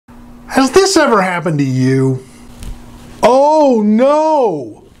Has this ever happened to you? Oh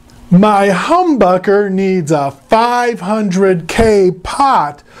no! My humbucker needs a 500K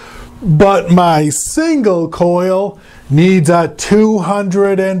pot, but my single coil needs a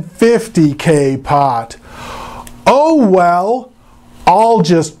 250K pot. Oh well, I'll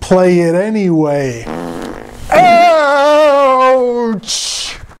just play it anyway. Ouch!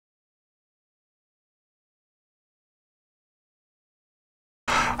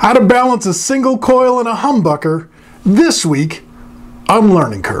 How to balance a single coil and a humbucker this week on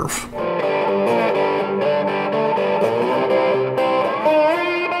Learning Curve.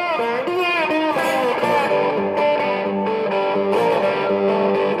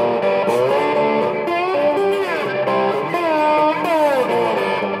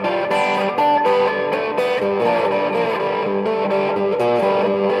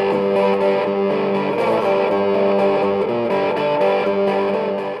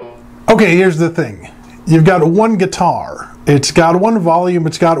 Okay, here's the thing. You've got one guitar. It's got one volume,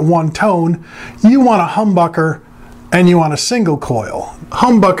 it's got one tone. You want a humbucker and you want a single coil.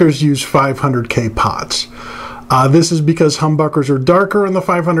 Humbuckers use 500K pots. This is because humbuckers are darker and the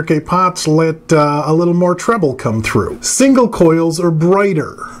 500K pots let a little more treble come through. Single coils are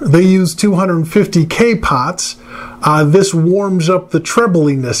brighter. They use 250K pots. This warms up the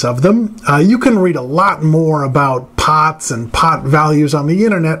trebliness of them. You can read a lot more about pots and pot values on the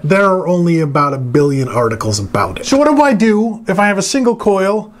internet. There are only about 1 billion articles about it. So what do I do if I have a single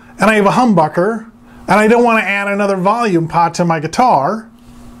coil and I have a humbucker and I don't want to add another volume pot to my guitar?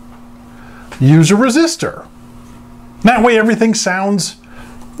 Use a resistor. That way everything sounds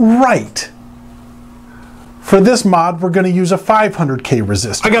right. For this mod, we're going to use a 500K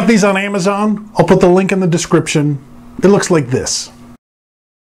resistor. I got these on Amazon. I'll put the link in the description. It looks like this.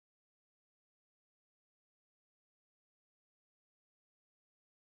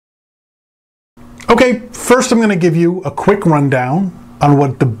 Okay, first I'm going to give you a quick rundown on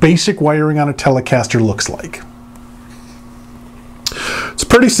what the basic wiring on a Telecaster looks like. It's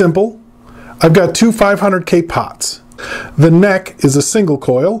pretty simple. I've got two 500K pots. The neck is a single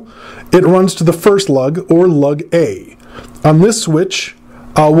coil. It runs to the first lug, or lug A. On this switch,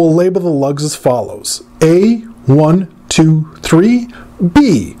 we'll label the lugs as follows: A, 1, 2, 3,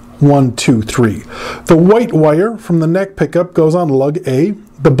 B, 1, 2, 3. The white wire from the neck pickup goes on lug A.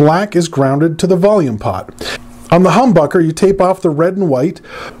 The black is grounded to the volume pot. On the humbucker, you tape off the red and white,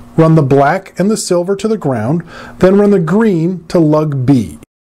 run the black and the silver to the ground, then run the green to lug B.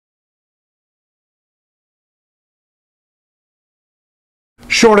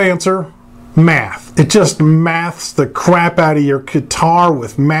 Short answer, math. It just maths the crap out of your guitar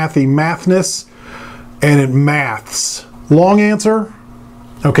with mathy mathness, and it maths. Long answer?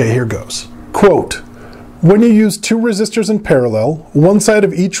 Okay, here goes. Quote, when you use two resistors in parallel, one side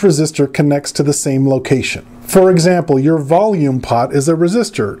of each resistor connects to the same location. For example, your volume pot is a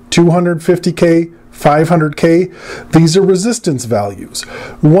resistor, 250K, 500K, these are resistance values.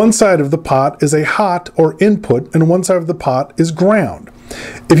 One side of the pot is a hot or input and one side of the pot is ground.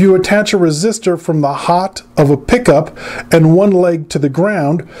 If you attach a resistor from the hot of a pickup and one leg to the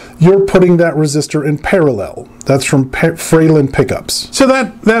ground, you're putting that resistor in parallel. That's from Fralin pickups. So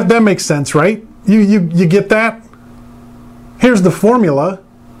that makes sense, right? You get that? Here's the formula.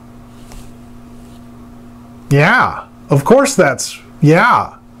 Yeah, of course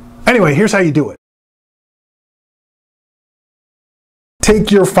yeah. Anyway, here's how you do it.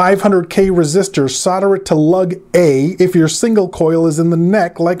 Take your 500K resistor, solder it to lug A if your single coil is in the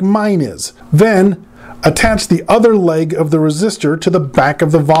neck like mine is. Then, attach the other leg of the resistor to the back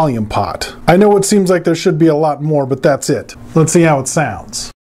of the volume pot. I know it seems like there should be a lot more, but that's it. Let's see how it sounds.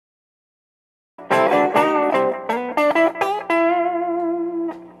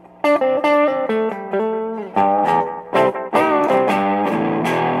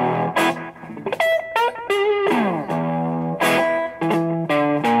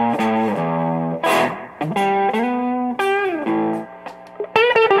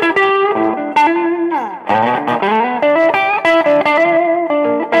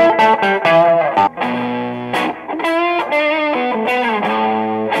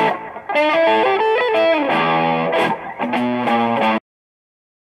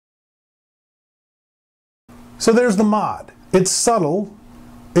 So there's the mod. It's subtle,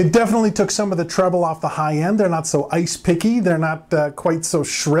 It definitely took some of the treble off the high end. They're not so ice picky. They're not quite so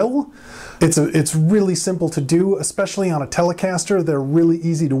shrill. It's really simple to do, especially on a Telecaster. They're really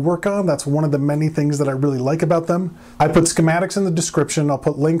easy to work on. That's one of the many things that I really like about them. I put schematics in the description. I'll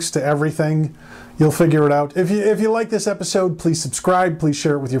put links to everything. You'll figure it out. If you like this episode, please subscribe. Please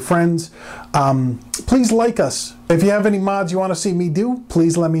share it with your friends. Please like us. If you have any mods you want to see me do,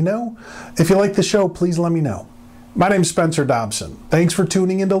 please let me know. If you like the show, please let me know. My name's Spencer Dobson. Thanks for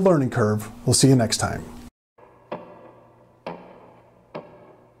tuning into Learning Curve. We'll see you next time.